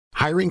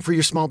Hiring for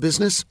your small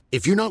business?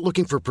 If you're not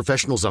looking for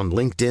professionals on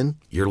LinkedIn,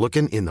 you're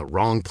looking in the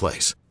wrong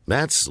place.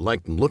 That's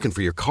like looking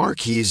for your car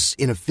keys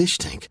in a fish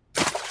tank.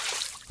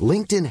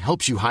 LinkedIn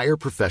helps you hire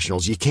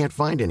professionals you can't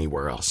find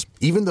anywhere else,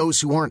 even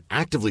those who aren't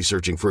actively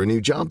searching for a new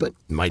job but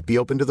might be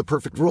open to the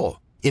perfect role.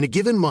 In a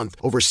given month,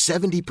 over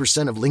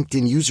 70% of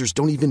LinkedIn users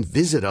don't even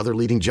visit other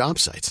leading job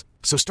sites.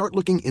 So start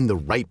looking in the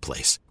right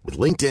place. With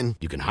LinkedIn,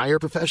 you can hire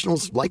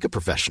professionals like a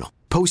professional.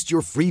 Post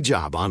your free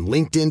job on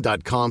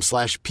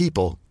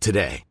linkedin.com/people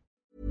today.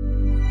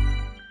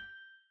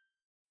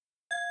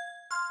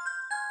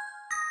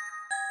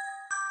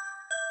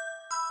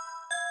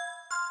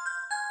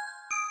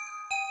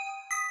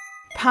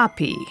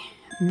 Puppy.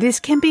 This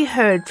can be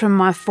heard from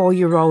my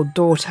 4-year-old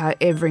daughter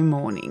every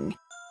morning.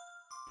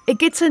 It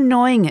gets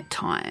annoying at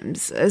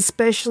times,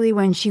 especially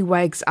when she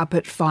wakes up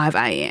at 5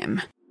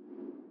 a.m.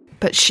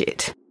 But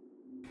shit,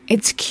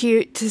 it's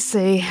cute to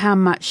see how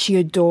much she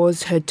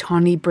adores her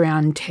tiny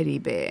brown teddy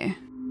bear.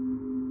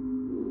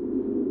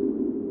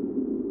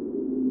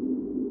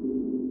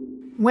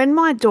 When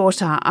my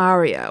daughter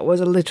Aria was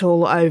a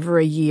little over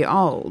a year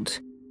old,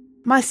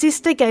 my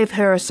sister gave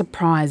her a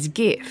surprise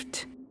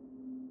gift.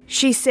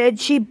 She said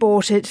she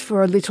bought it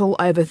for a little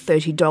over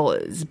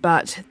 $30,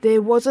 but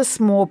there was a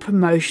small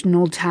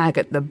promotional tag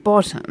at the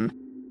bottom,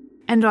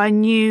 and I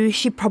knew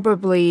she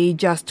probably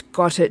just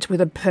got it with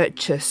a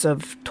purchase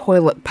of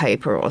toilet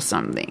paper or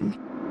something.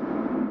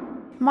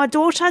 My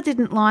daughter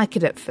didn't like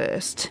it at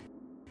first.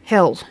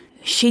 Hell,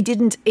 she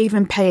didn't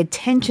even pay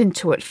attention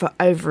to it for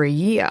over a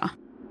year.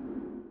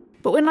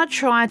 But when I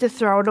tried to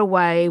throw it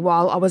away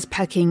while I was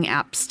packing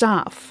up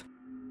stuff,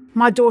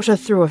 my daughter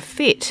threw a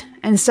fit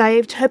and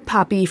saved her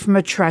puppy from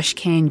a trash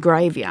can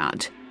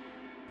graveyard.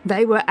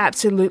 They were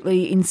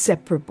absolutely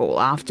inseparable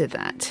after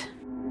that.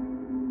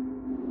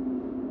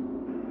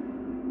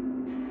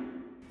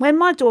 When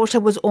my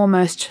daughter was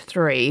almost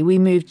 3, we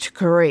moved to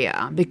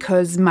Korea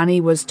because money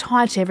was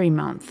tight every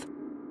month,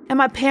 and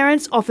my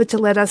parents offered to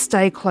let us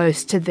stay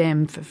close to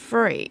them for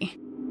free.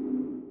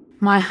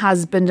 My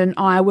husband and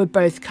I were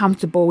both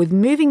comfortable with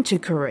moving to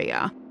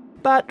Korea,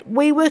 but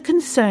we were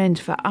concerned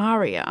for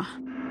Aria.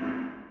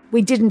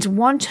 We didn't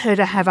want her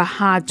to have a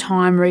hard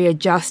time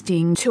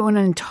readjusting to an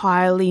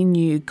entirely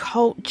new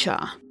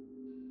culture.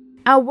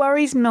 Our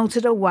worries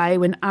melted away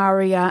when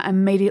Aria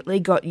immediately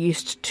got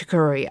used to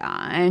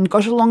Korea and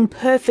got along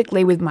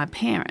perfectly with my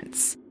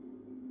parents.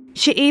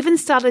 She even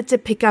started to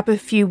pick up a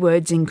few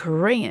words in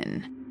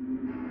Korean.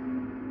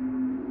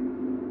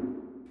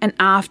 And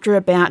after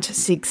about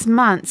 6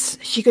 months,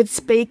 she could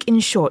speak in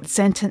short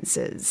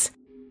sentences,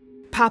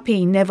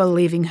 Puppy never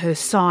leaving her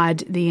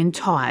side the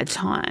entire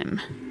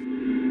time.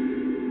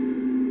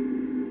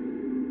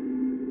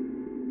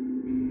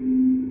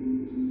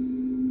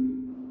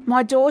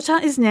 My daughter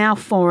is now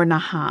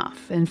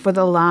 4.5, and for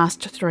the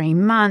last 3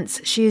 months,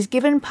 she has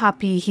given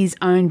Puppy his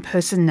own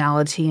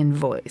personality and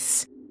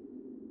voice.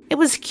 It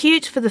was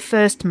cute for the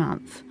first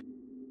month.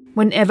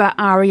 Whenever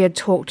Aria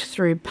talked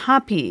through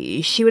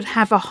Puppy, she would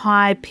have a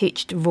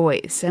high-pitched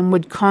voice and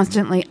would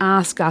constantly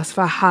ask us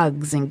for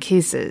hugs and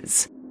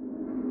kisses.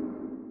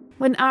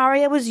 When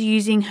Aria was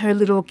using her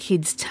little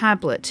kid's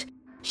tablet,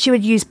 she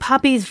would use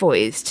Puppy's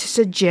voice to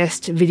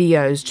suggest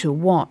videos to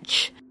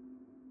watch.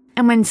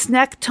 And when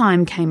snack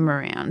time came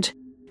around,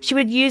 she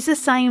would use the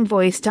same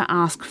voice to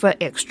ask for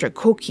extra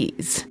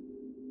cookies.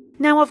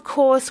 Now, of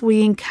course,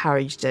 we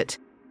encouraged it.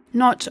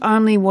 Not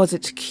only was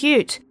it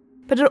cute,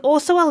 but it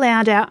also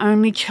allowed our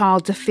only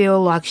child to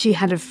feel like she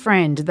had a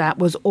friend that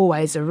was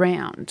always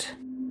around.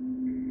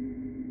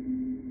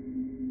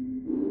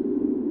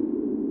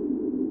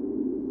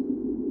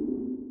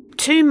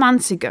 Two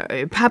months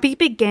ago, Puppy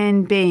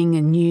began being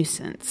a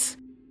nuisance.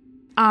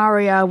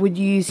 Aria would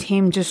use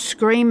him to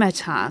scream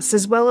at us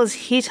as well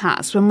as hit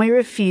us when we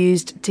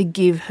refused to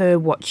give her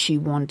what she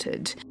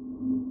wanted.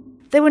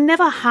 They were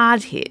never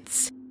hard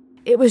hits.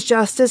 It was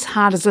just as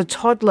hard as a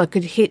toddler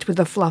could hit with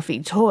a fluffy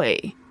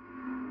toy.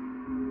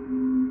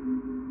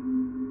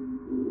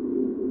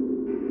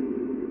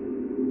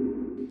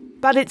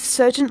 But it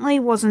certainly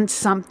wasn't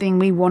something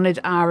we wanted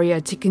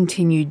Aria to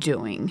continue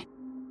doing.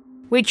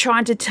 We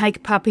tried to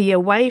take Puppy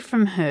away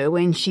from her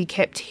when she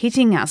kept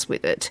hitting us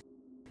with it,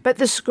 but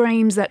the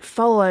screams that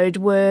followed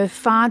were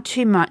far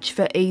too much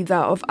for either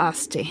of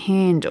us to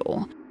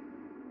handle.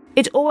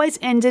 It always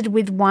ended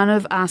with one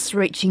of us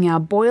reaching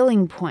our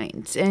boiling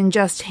point and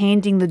just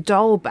handing the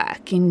doll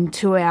back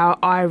into our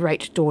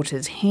irate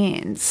daughter's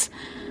hands.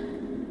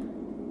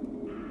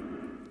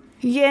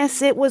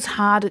 Yes, it was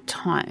hard at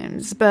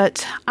times,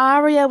 but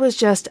Aria was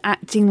just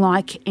acting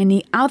like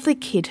any other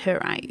kid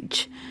her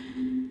age.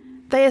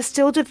 They are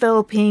still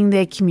developing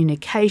their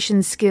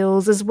communication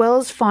skills as well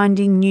as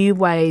finding new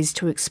ways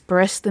to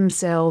express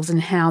themselves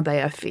and how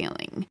they are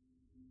feeling.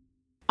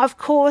 Of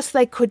course,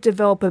 they could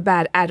develop a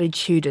bad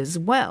attitude as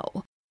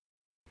well.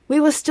 We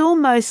were still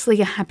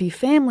mostly a happy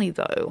family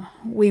though.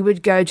 We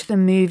would go to the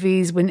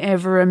movies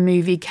whenever a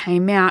movie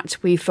came out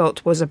we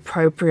felt was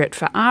appropriate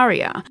for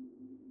Aria.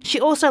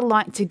 She also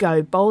liked to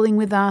go bowling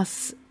with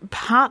us.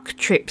 Park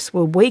trips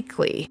were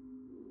weekly.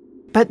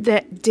 But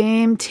that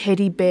damn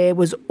teddy bear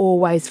was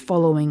always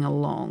following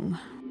along.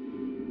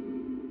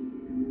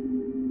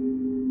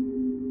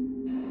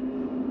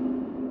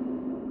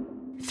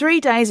 Three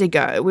days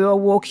ago, we were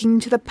walking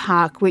to the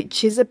park,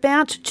 which is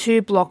about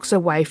 2 blocks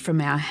away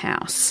from our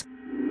house,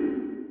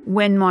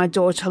 when my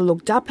daughter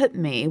looked up at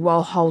me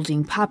while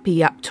holding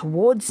Puppy up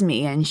towards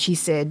me and she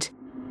said,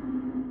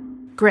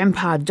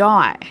 "Grandpa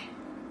die.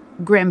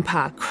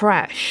 Grandpa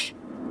crash."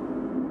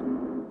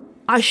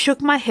 I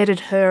shook my head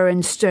at her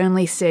and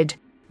sternly said,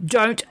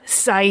 "Don't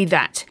say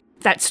that.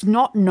 That's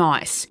not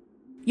nice.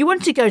 You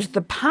want to go to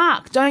the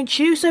park, don't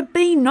you? So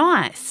be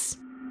nice."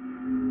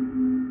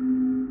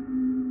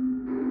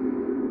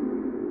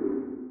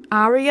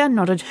 Aria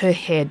nodded her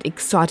head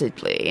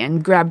excitedly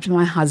and grabbed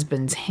my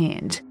husband's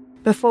hand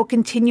before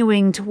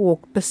continuing to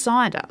walk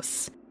beside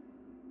us.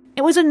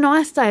 It was a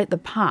nice day at the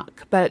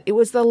park, but it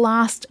was the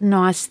last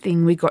nice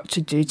thing we got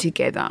to do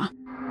together.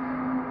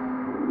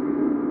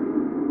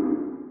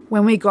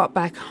 When we got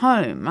back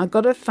home, I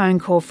got a phone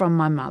call from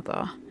my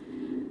mother.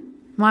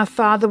 My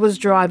father was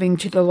driving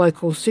to the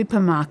local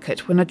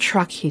supermarket when a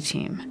truck hit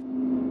him.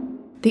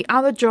 The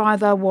other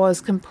driver was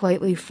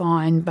completely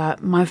fine,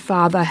 but my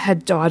father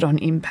had died on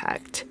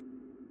impact.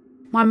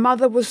 My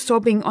mother was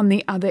sobbing on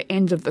the other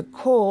end of the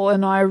call,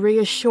 and I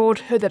reassured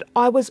her that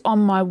I was on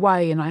my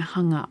way, and I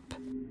hung up.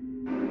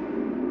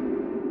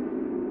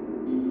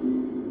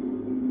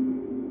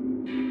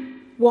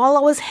 While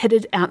I was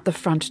headed out the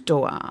front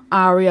door,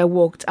 Aria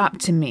walked up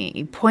to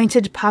me,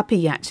 pointed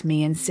Puppy at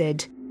me and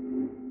said,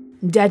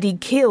 "Daddy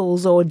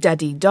kills or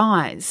Daddy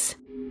dies."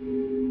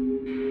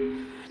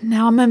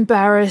 Now I'm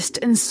embarrassed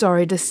and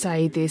sorry to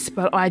say this,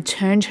 but I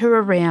turned her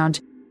around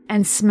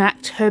and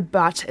smacked her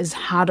butt as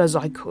hard as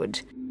I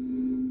could.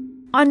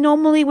 I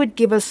normally would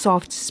give a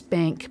soft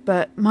spank,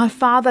 but my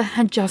father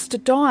had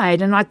just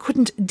died and I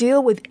couldn't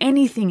deal with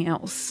anything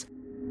else.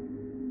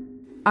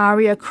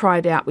 Aria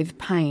cried out with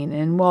pain,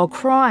 and while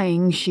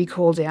crying she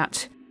called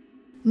out,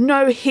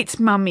 "No hit,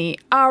 Mummy,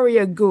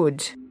 Aria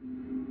good."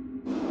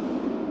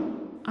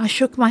 I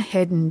shook my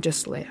head and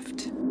just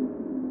left.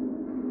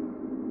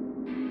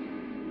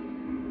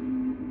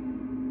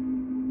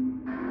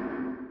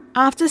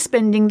 After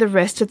spending the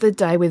rest of the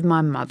day with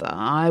my mother,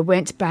 I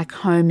went back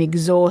home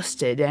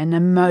exhausted and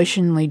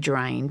emotionally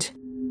drained.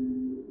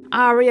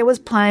 Aria was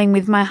playing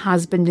with my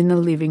husband in the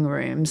living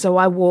room, so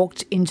I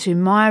walked into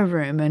my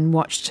room and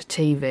watched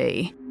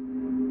TV.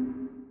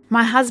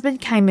 My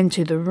husband came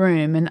into the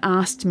room and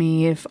asked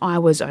me if I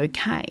was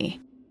okay.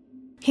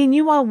 He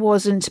knew I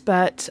wasn't,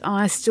 but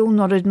I still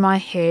nodded my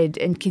head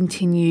and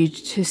continued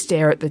to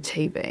stare at the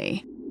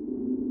TV.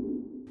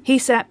 He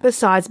sat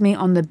beside me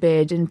on the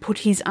bed and put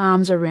his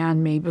arms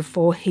around me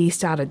before he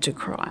started to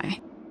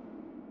cry.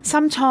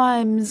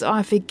 Sometimes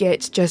I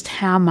forget just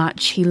how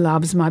much he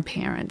loves my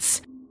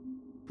parents.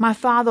 My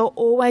father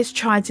always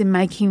tried to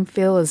make him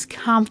feel as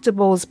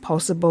comfortable as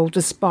possible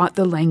despite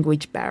the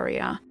language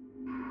barrier.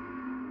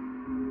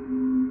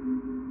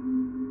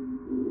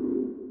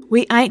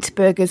 We ate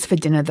burgers for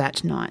dinner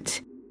that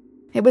night.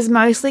 It was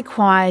mostly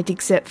quiet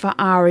except for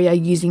Aria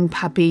using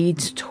Puppy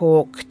to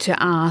talk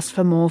to ask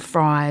for more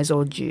fries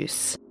or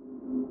juice.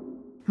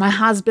 My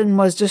husband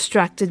was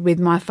distracted with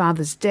my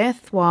father's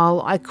death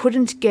while I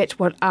couldn't get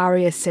what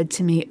Aria said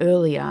to me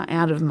earlier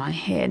out of my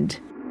head.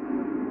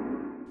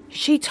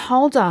 She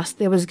told us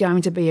there was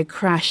going to be a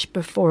crash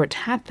before it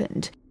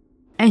happened,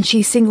 and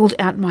she singled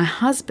out my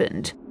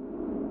husband.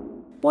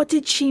 What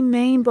did she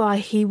mean by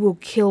he will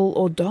kill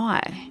or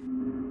die?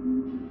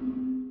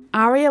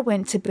 Aria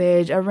went to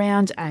bed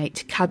around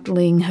 8,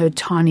 cuddling her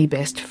tiny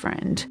best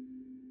friend.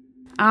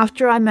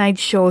 After I made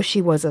sure she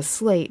was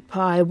asleep,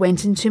 I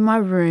went into my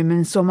room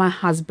and saw my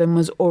husband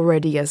was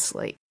already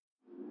asleep.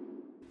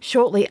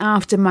 Shortly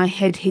after my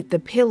head hit the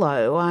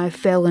pillow, I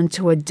fell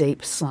into a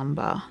deep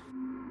slumber.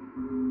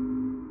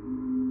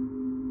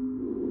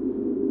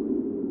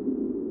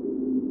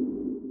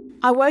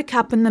 I woke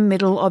up in the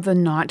middle of the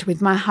night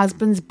with my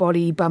husband's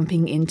body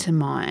bumping into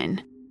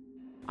mine.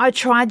 I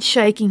tried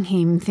shaking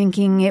him,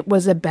 thinking it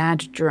was a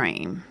bad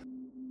dream.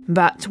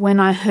 But when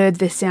I heard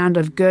the sound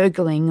of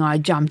gurgling, I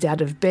jumped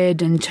out of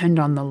bed and turned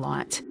on the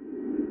light.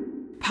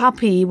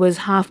 Puppy was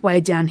halfway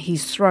down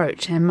his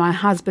throat and my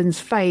husband's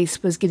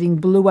face was getting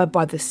bluer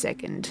by the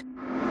second.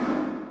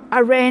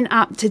 I ran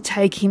up to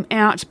take him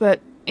out,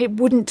 but it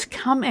wouldn't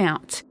come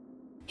out.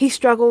 He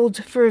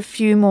struggled for a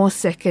few more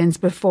seconds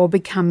before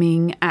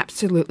becoming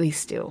absolutely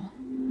still.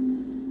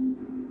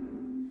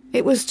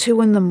 It was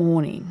 2 a.m,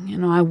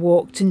 and I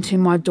walked into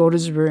my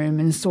daughter's room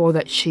and saw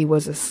that she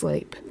was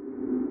asleep.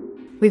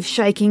 With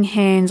shaking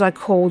hands, I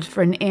called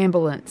for an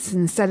ambulance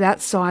and sat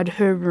outside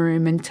her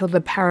room until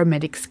the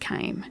paramedics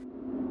came.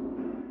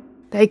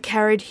 They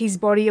carried his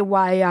body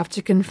away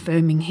after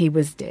confirming he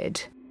was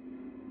dead.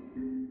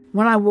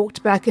 When I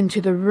walked back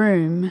into the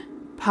room,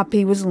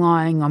 Puppy was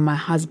lying on my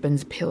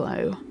husband's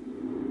pillow.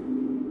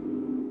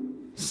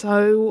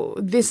 So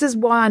this is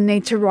why I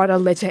need to write a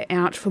letter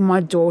out for my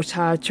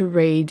daughter to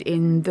read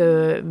in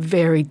the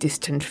very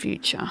distant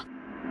future.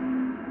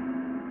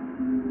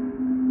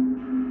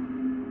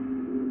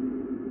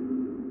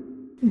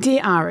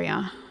 Dear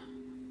Aria,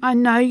 I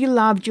know you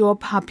loved your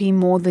puppy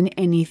more than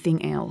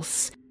anything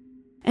else.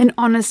 And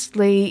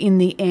honestly, in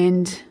the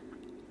end,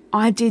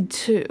 I did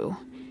too.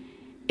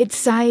 It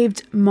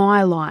saved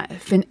my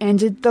life and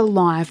ended the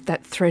life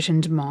that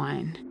threatened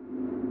mine.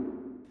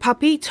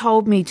 Puppy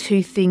told me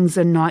two things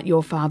the night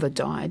your father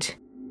died.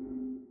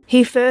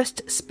 He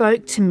first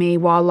spoke to me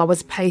while I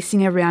was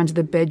pacing around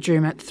the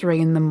bedroom at 3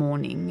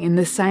 a.m. in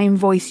the same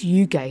voice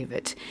you gave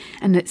it,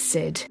 and it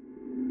said,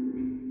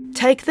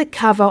 "Take the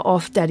cover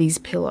off Daddy's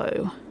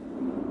pillow."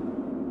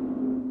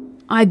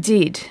 I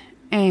did,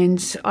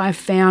 and I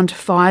found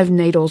 5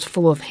 needles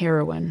full of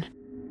heroin.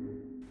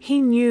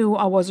 He knew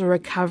I was a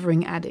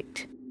recovering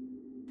addict.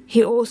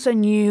 He also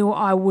knew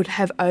I would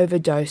have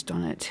overdosed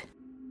on it.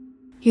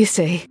 You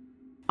see,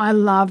 I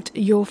loved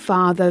your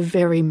father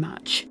very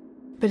much,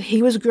 but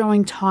he was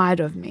growing tired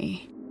of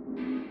me.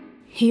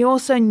 He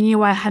also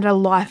knew I had a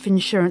life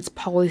insurance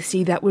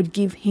policy that would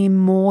give him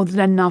more than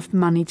enough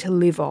money to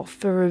live off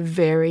for a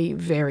very,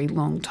 very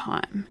long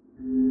time.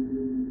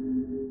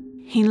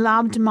 He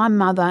loved my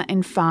mother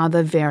and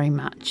father very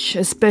much,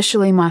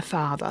 especially my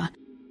father.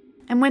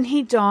 And when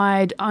he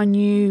died, I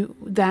knew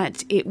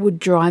that it would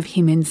drive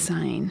him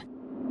insane.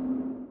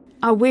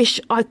 I wish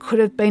I could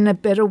have been a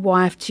better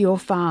wife to your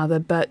father,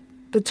 but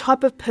the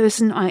type of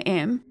person I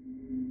am,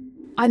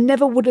 I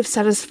never would have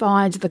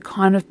satisfied the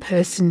kind of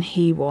person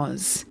he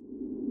was.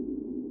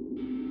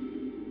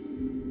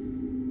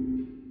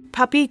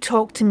 Puppy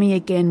talked to me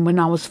again when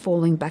I was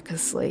falling back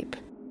asleep.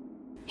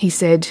 He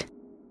said,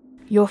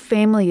 "Your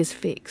family is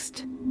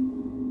fixed."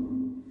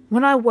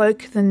 When I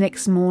woke the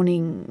next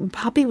morning,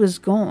 Puppy was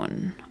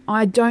gone.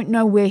 I don't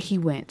know where he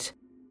went.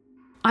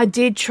 I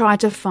did try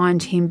to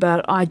find him,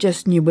 but I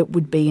just knew it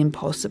would be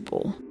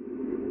impossible.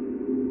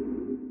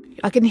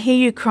 I can hear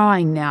you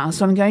crying now,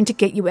 so I'm going to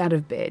get you out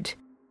of bed.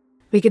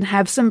 We can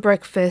have some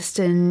breakfast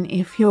and,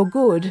 if you're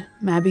good,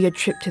 maybe a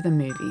trip to the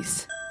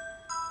movies.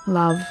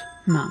 Love,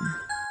 Mum.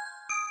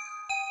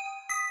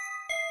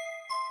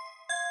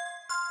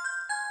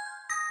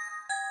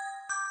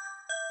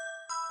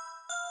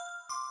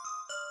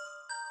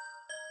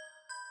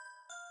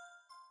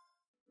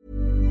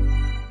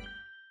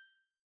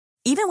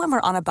 Even when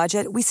we're on a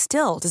budget, we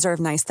still deserve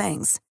nice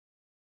things.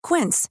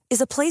 Quince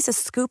is a place to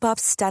scoop up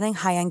stunning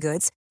high-end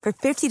goods for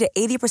 50 to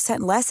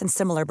 80% less than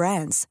similar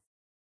brands.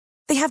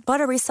 They have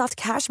buttery soft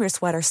cashmere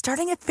sweaters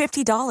starting at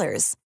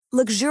 $50,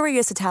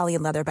 luxurious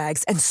Italian leather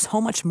bags, and so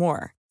much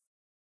more.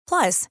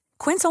 Plus,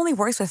 Quince only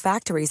works with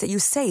factories that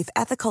use safe,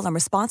 ethical, and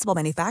responsible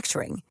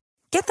manufacturing.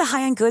 Get the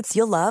high-end goods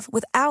you'll love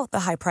without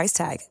the high price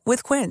tag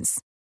with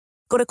Quince.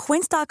 Go to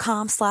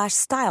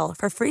quince.com/style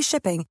for free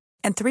shipping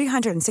and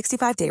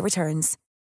 365-day returns.